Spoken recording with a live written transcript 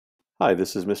Hi,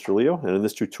 this is Mr. Leo, and in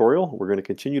this tutorial, we're going to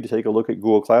continue to take a look at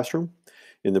Google Classroom.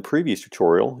 In the previous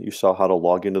tutorial, you saw how to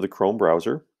log into the Chrome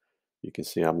browser. You can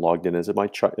see I'm logged in as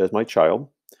my child.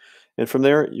 And from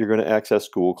there, you're going to access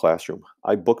Google Classroom.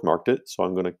 I bookmarked it, so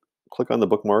I'm going to click on the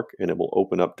bookmark, and it will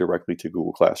open up directly to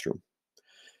Google Classroom.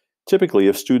 Typically,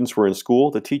 if students were in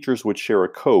school, the teachers would share a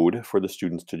code for the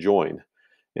students to join.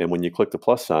 And when you click the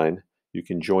plus sign, you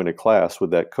can join a class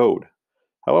with that code.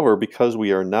 However, because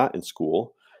we are not in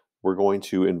school, we're going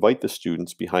to invite the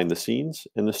students behind the scenes,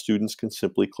 and the students can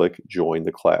simply click Join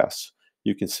the Class.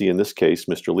 You can see in this case,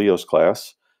 Mr. Leo's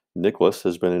class, Nicholas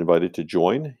has been invited to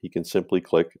join. He can simply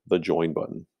click the Join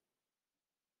button.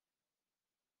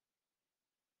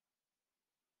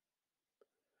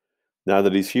 Now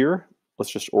that he's here,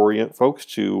 let's just orient folks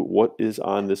to what is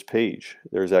on this page.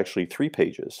 There's actually 3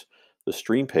 pages. The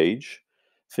stream page,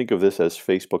 think of this as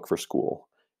Facebook for school.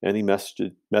 Any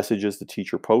messages the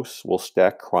teacher posts will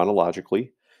stack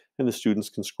chronologically, and the students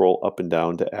can scroll up and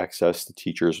down to access the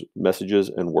teacher's messages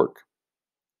and work.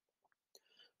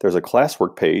 There's a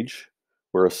classwork page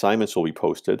where assignments will be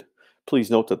posted. Please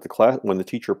note that when the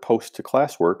teacher posts to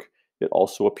classwork, it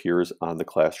also appears on the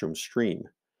classroom stream.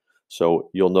 So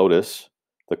you'll notice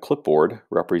the clipboard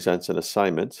represents an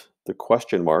assignment, the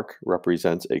question mark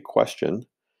represents a question,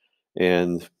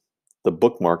 and the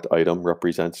bookmarked item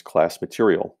represents class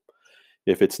material.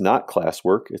 If it's not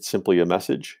classwork, it's simply a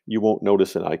message, you won't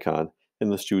notice an icon,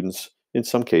 and the students, in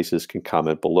some cases, can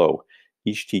comment below.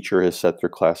 Each teacher has set their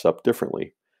class up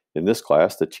differently. In this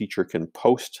class, the teacher can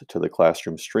post to the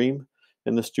classroom stream,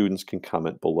 and the students can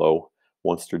comment below.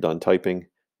 Once they're done typing,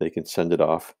 they can send it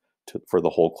off for the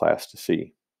whole class to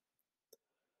see.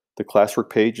 The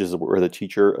classwork page is where the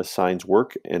teacher assigns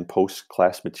work and posts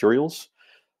class materials.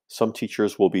 Some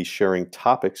teachers will be sharing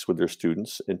topics with their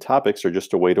students, and topics are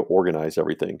just a way to organize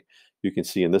everything. You can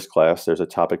see in this class, there's a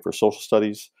topic for social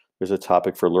studies, there's a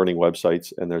topic for learning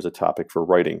websites, and there's a topic for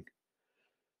writing.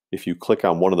 If you click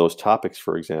on one of those topics,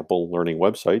 for example, learning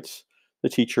websites, the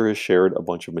teacher has shared a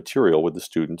bunch of material with the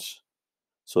students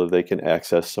so that they can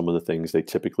access some of the things they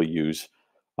typically use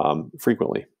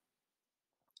frequently.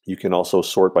 You can also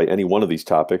sort by any one of these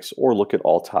topics or look at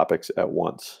all topics at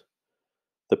once.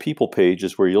 The people page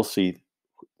is where you'll see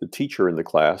the teacher in the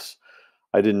class.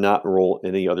 I did not enroll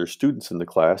any other students in the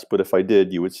class, but if I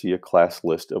did, you would see a class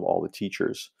list of all the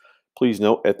teachers. Please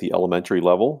note at the elementary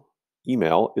level,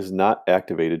 email is not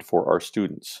activated for our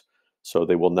students, so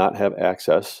they will not have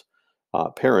access.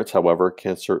 Parents, however,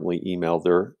 can certainly email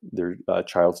their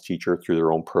child's teacher through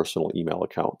their own personal email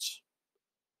accounts.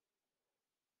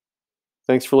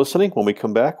 Thanks for listening. When we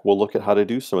come back, we'll look at how to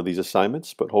do some of these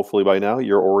assignments, but hopefully by now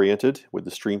you're oriented with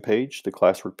the stream page, the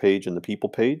classwork page, and the people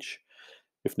page.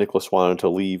 If Nicholas wanted to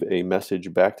leave a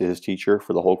message back to his teacher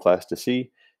for the whole class to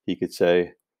see, he could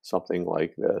say something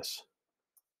like this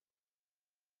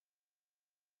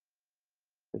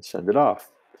and send it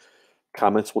off.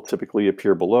 Comments will typically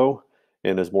appear below,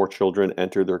 and as more children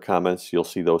enter their comments, you'll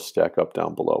see those stack up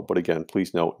down below. But again,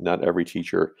 please note, not every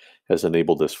teacher has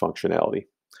enabled this functionality.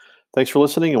 Thanks for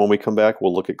listening, and when we come back,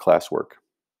 we'll look at classwork.